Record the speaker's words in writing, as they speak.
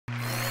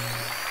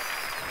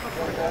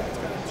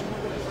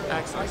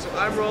Excellent. So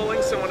I'm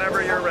rolling, so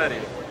whenever you're ready.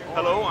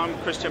 Hello, I'm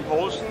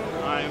Poulsen.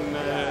 I'm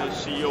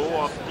CEO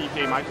of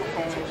DPA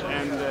Microphones,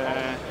 and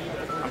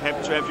I'm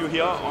happy to have you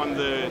here on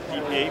the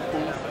DPA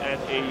booth at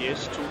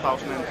AES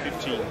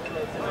 2015.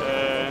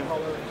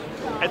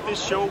 At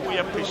this show we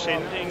are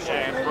presenting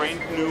a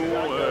brand new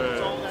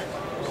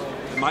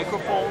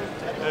microphone.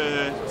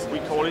 We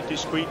call it the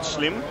Screet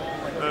Slim.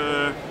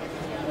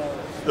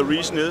 The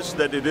reason is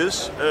that it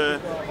is a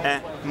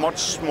much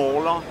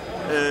smaller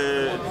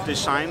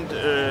designed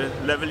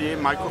lavalier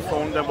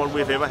microphone than what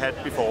we've ever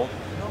had before.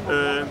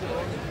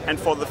 And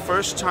for the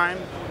first time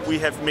we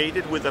have made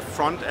it with a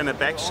front and a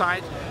back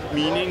side,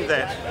 meaning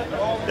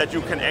that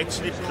you can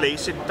actually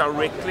place it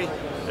directly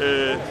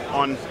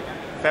on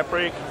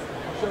fabric,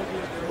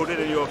 put it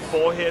in your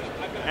forehead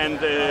and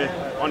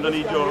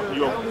underneath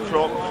your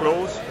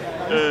clothes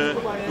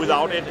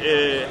without it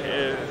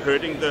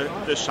hurting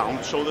the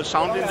sound. So the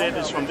sound inlet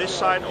is from this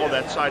side or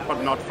that side,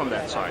 but not from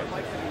that side.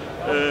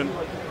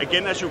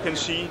 Again, as you can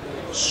see,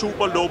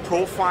 super low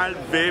profile,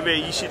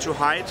 very easy to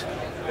hide.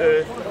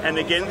 And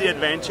again, the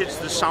advantage,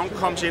 the sound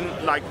comes in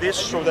like this,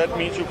 so that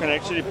means you can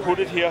actually put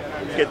it here,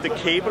 get the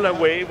cable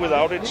away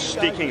without it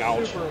sticking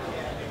out.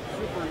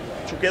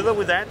 Together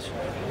with that,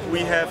 we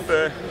have,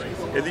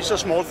 these are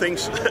small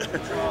things,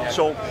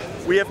 so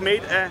we have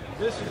made a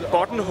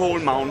buttonhole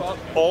mount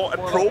or a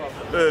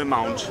probe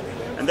mount.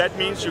 And that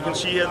means you can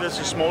see here there's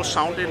a small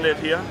sound inlet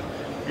here.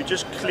 You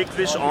just click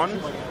this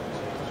on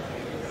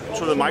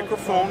to the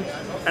microphone,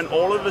 and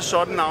all of a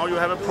sudden now you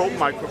have a probe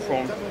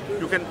microphone.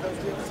 You can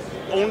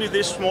only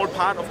this small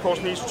part, of course,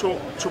 needs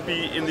to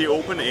be in the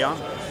open air.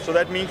 So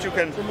that means you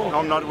can.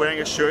 I'm not wearing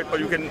a shirt,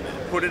 but you can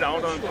put it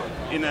out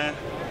in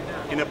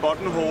a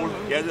buttonhole.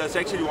 Yeah, there's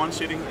actually one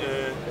sitting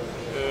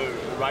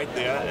right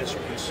there, as you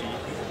can see,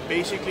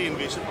 basically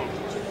invisible.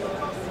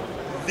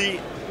 The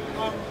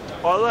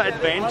other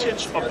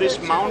advantage of this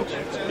mount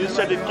is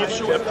that it gives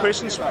you a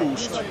presence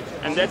boost,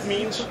 and that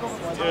means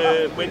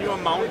when you are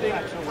mounting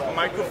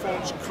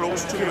microphones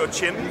close to your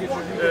chin,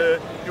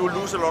 you will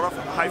lose a lot of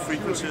high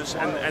frequencies,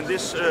 and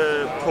this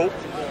probe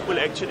will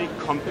actually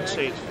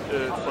compensate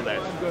for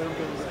that.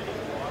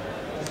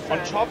 On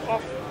top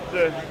of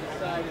the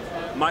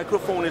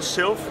microphone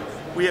itself,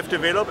 we have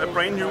developed a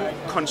brand new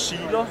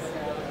concealer,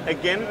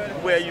 again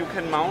where you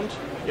can mount.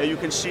 Yeah, you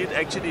can see it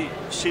actually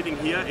sitting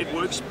here. It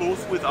works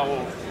both with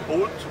our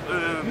old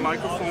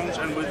microphones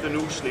and with the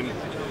new Slim.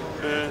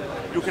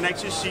 You can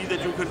actually see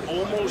that you can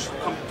almost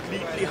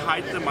completely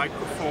hide the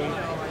microphone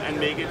and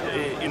make it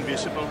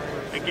invisible.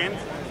 Again,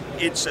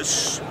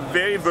 it's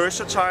very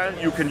versatile.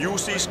 You can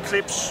use these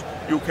clips,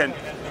 you can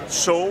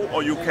sew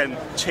or you can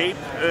tape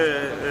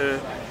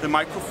the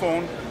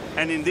microphone.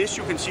 And in this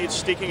you can see it's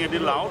sticking a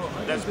little out.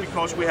 That's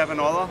because we have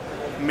another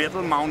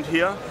metal mount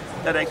here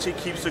that actually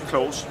keeps it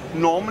closed.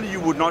 Normally you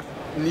would not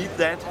need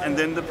that, and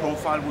then the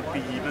profile would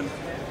be even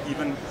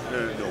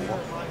lower.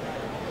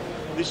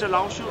 This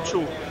allows you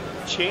to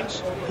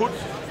change,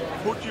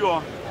 put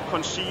your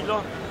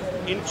concealer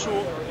into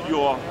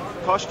your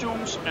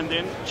costumes and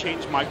then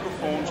change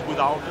microphones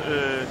without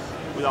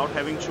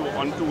having to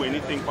undo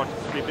anything but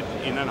flip it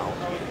in and out.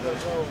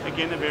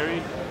 Again, a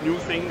very new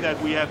thing that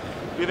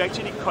we've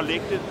actually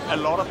collected a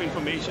lot of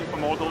information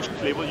from all those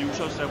clever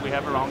users that we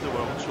have around the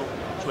world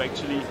to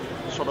actually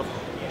sort of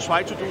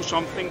try to do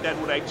something that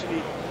would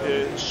actually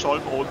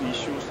solve all the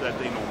issues that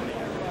they normally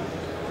have.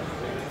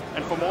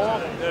 And for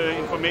more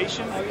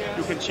information,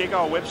 you can check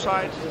our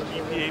website,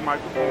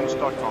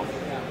 dpamicrophones.com.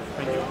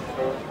 Thank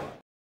you.